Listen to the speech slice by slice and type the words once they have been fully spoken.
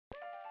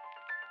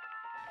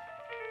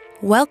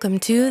Welcome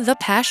to The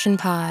Passion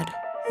Pod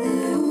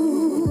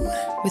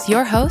with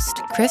your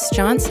host, Chris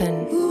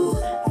Johnson.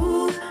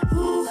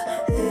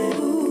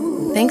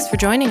 Thanks for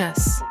joining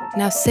us.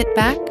 Now sit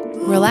back,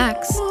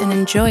 relax, and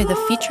enjoy the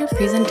feature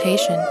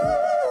presentation.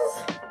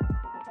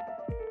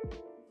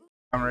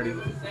 I'm ready.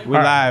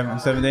 We're live on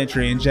 7th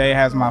Entry, and Jay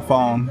has my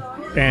phone.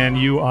 And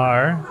you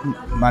are?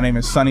 My name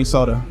is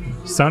Sunnysota.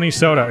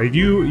 Sunnysota.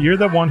 You're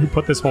the one who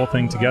put this whole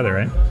thing together,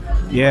 right?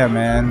 Yeah,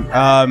 man.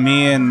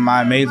 Me and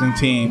my amazing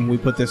team, we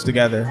put this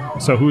together.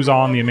 So who's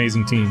on the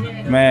amazing team?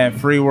 Man,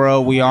 Free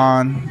World, we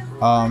on.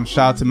 Shout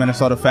out to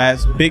Minnesota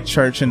Fats. Big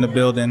church in the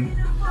building.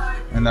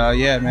 And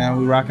yeah, man,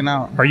 we rocking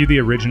out. Are you the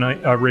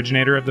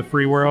originator of the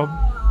Free World?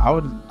 I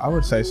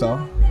would say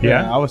so.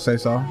 Yeah? I would say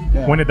so.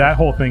 Yeah. When did that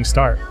whole thing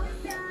start?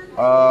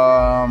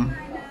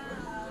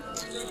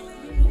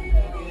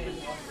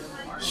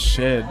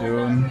 Shit,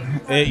 dude.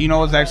 You know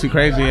what's actually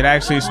crazy? It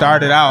actually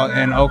started out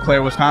in Eau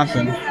Claire,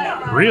 Wisconsin.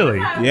 Really?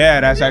 Yeah,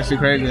 that's actually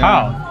crazy.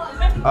 How?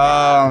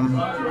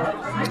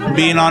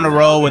 Being on the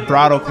road with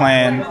Throttle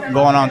Clan,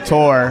 going on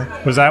tour.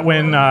 Was that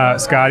when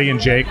Scotty and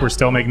Jake were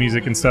still making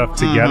music and stuff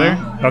together?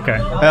 Mm-hmm. Okay.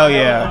 Hell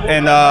yeah.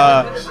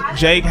 And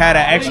Jake had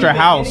an extra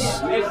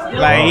house.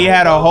 Like, he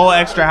had a whole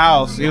extra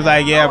house. He was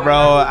like, yeah,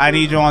 bro, I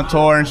need you on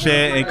tour and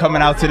shit, and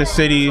coming out to the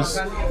cities,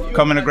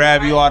 coming to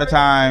grab you all the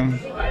time.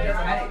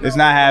 It's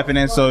not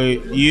happening, so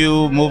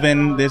you move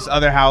in this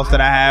other house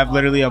that I have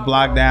literally a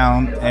block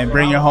down and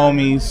bring your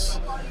homies.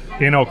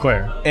 In Eau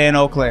Claire? In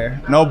Eau Claire.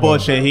 No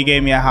bullshit. He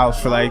gave me a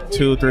house for like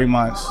 2-3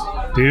 months.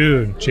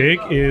 Dude, Jake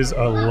is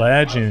a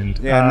legend.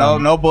 Yeah,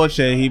 no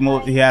bullshit. He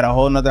moved. He had a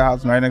whole nother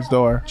house right next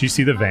door. Do you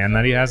see the van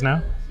that he has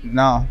now?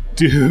 No.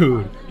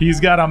 Dude, he's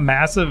got a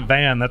massive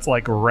van that's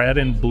like red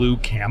and blue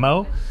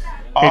camo.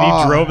 And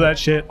he drove that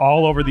shit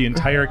all over the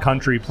entire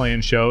country playing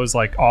shows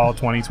like all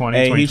 2020,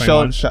 hey,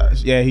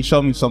 2021. He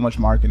showed me so much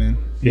marketing.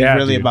 He's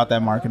really about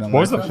that marketing. What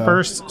was the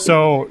first?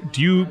 So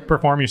do you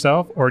perform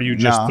yourself or do you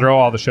just throw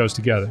all the shows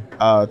together?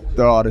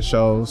 Throw all the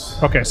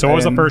shows. Okay, so what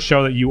was the first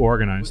show that you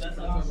organized?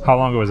 How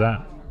long ago was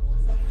that?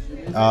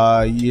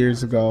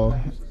 Years ago.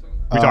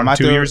 We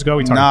talking 2 years ago?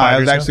 We talking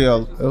 5 years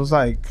ago?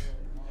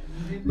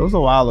 It was a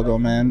while ago,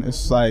 man.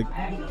 It's like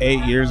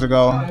 8 years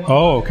ago.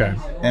 Oh, okay.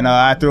 And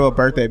I threw a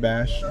birthday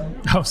bash.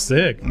 Oh,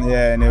 sick.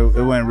 Yeah, and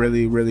it went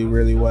really, really,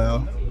 really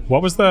well.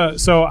 What was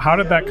so how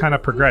did that kind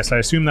of progress? I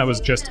assume that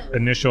was just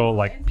initial,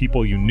 like,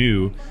 people you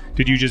knew.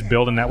 Did you just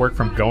build a network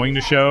from going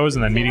to shows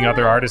and then meeting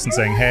other artists and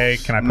saying, hey,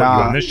 can I put you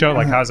on this show?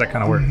 Like, how does that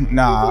kind of work?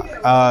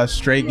 Nah,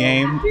 straight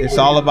game. It's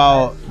all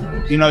about,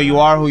 you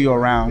are who you're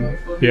around.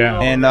 Yeah.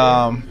 And,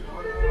 I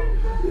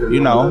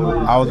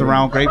was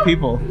around great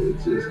people.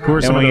 Who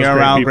are some and when of those you're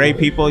around great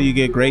people, you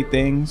get great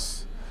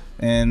things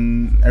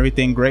and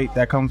everything great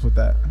that comes with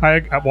that.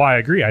 I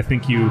agree. I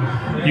think you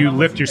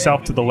lift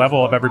yourself to the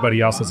level of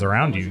everybody else that's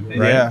around you,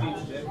 right? Yeah.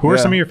 Who are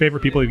some of your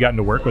favorite people you've gotten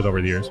to work with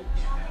over the years?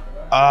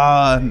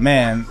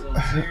 Man.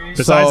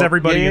 Besides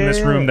everybody in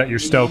this room that you're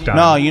stoked on.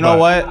 No, you know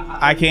what?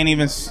 I can't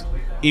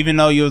even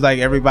though you was like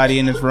everybody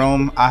in this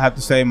room, I have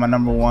to say my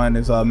number one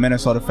is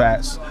Minnesota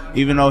Fats.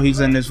 Even though he's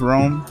in this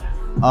room,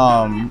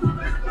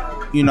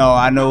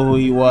 I know who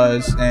he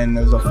was and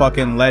was a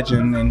fucking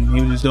legend and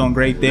he was just doing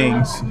great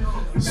things.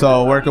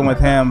 So working with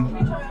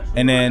him.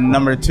 And then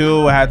number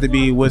two would have to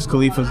be Wiz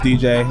Khalifa's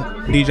DJ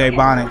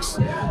Bonics.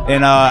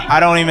 And I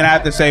don't even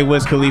have to say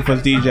Wiz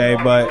Khalifa's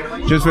DJ, but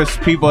just for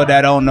people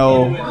that don't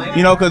know,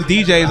 because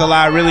DJs a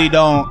lot really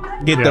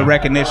don't get the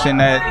recognition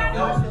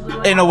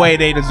that in a way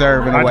they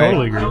deserve in a way. I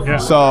totally agree. Yeah.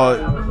 So,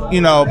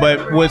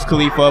 but Wiz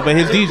Khalifa, but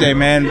his DJ,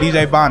 man,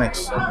 DJ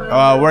Bonics,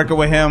 working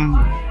with him,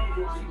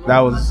 that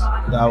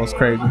was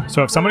crazy.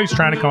 So if somebody's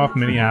trying to come up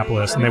in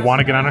Minneapolis and they want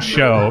to get on a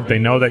show, they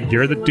know that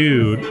you're the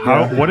dude.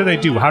 What do they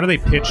do? How do they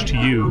pitch to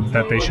you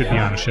that they should be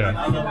on a show?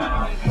 What do you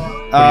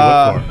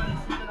look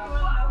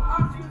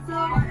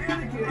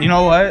for? You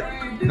know what?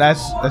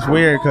 That's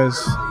weird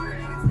because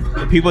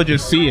people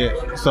just see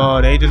it.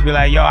 So they just be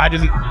like, yo,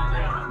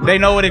 they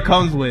know what it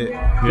comes with.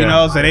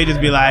 Yeah. So they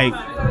just be like,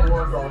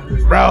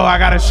 bro, I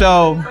got a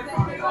show.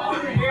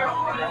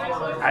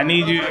 I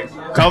need you to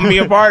come be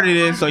a part of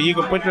this so you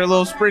can put your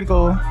little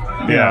sprinkle.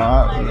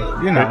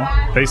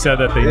 They said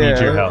that they need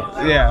your help.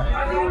 Yeah.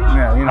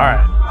 All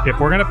right. If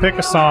we're going to pick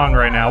a song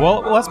right now,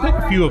 well, let's pick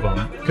a few of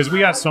them because we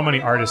got so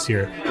many artists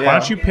here. Yeah. Why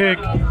don't you pick,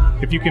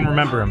 if you can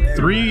remember them,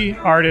 3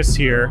 artists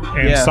here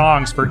and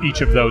songs for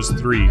each of those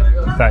 3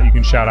 that you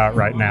can shout out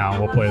right now.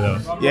 We'll play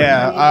those.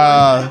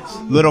 Yeah.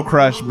 Little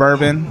Crush,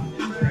 Bourbon.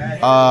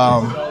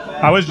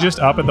 I was just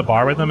up at the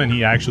bar with him and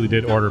he actually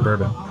did order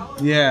bourbon.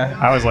 Yeah.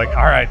 I was like,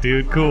 all right,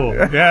 dude, cool.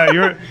 Yeah,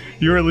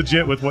 you were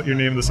legit with what your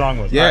name of the song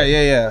was.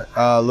 Yeah.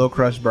 Lil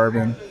Crush,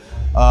 Bourbon.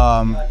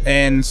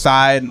 And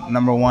side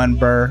number 1,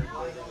 Burr.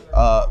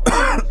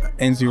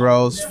 NZ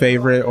Rose,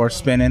 Favorite or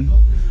Spinning.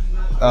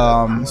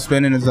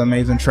 Spinning is an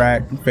amazing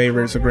track.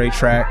 Favorite is a great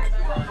track.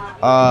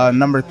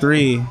 Number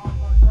 3.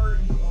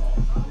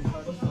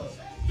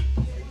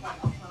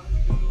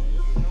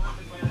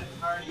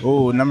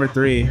 Ooh, number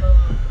 3.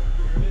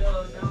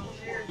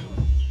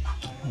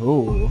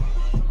 Ooh.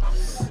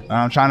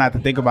 I'm trying not to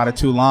think about it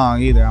too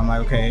long either. I'm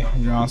like, okay,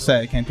 you're on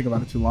set, can't think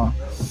about it too long.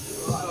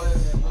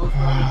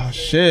 Oh,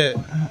 shit.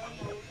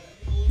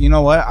 You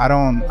know what? I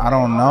don't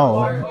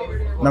know.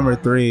 Number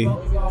 3. You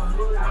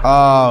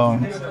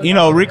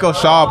know, Rico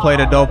Shaw played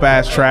a dope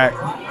ass track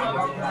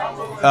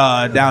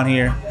down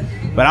here,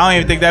 but I don't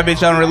even think that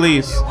bitch on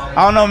release.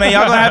 I don't know, man.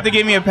 Y'all gonna have to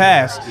give me a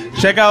pass.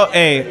 Check out,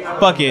 hey,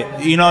 fuck it.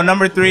 You know,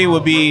 number 3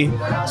 would be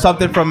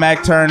something from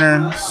Mac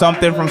Turner,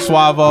 something from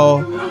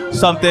Suavo,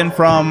 something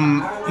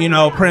from, you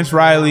know, Prince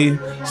Riley,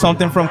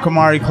 something from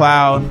Kamari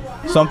Cloud,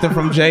 something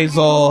from Jay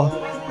Zol.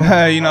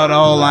 You know, the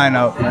whole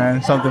lineup,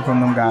 man. Something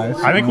from them guys.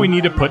 I think we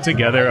need to put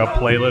together a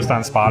playlist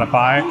on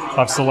Spotify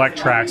of select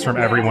tracks from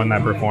everyone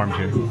that performed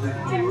here.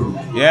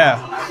 Yeah.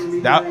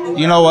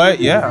 You know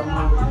what?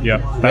 Yeah.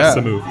 Yep. That's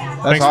the move.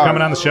 Thanks for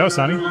coming on the show,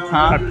 Sonny.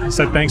 I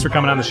said thanks for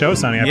coming on the show,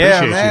 Sonny. I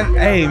appreciate man. you.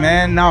 Hey,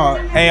 man. No.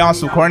 Hey, on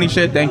some corny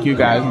shit, thank you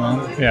guys,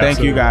 man. Yeah, thank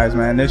you guys,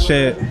 man. This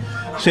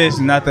shit's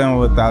nothing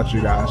without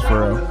you guys,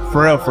 for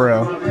real.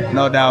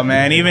 No doubt,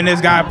 man. Even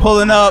this guy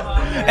pulling up.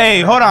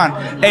 Hey, hold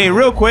on. Hey,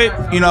 real quick,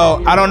 you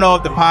know, I don't know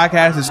if the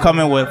podcast is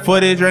coming with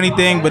footage or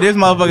anything, but this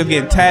motherfucker's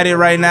getting tatted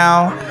right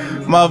now.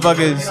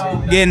 Motherfuckers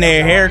getting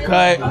their hair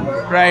cut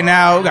right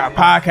now. We got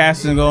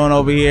podcasting going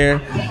over here.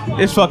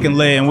 It's fucking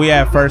lit, and we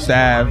at First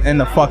Ave in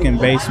the fucking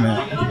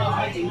basement.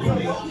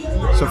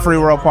 It's a free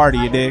world party,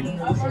 you dig?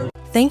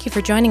 Thank you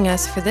for joining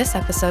us for this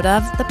episode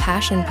of The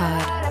Passion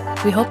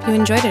Pod. We hope you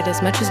enjoyed it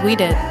as much as we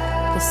did.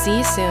 We'll see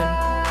you soon.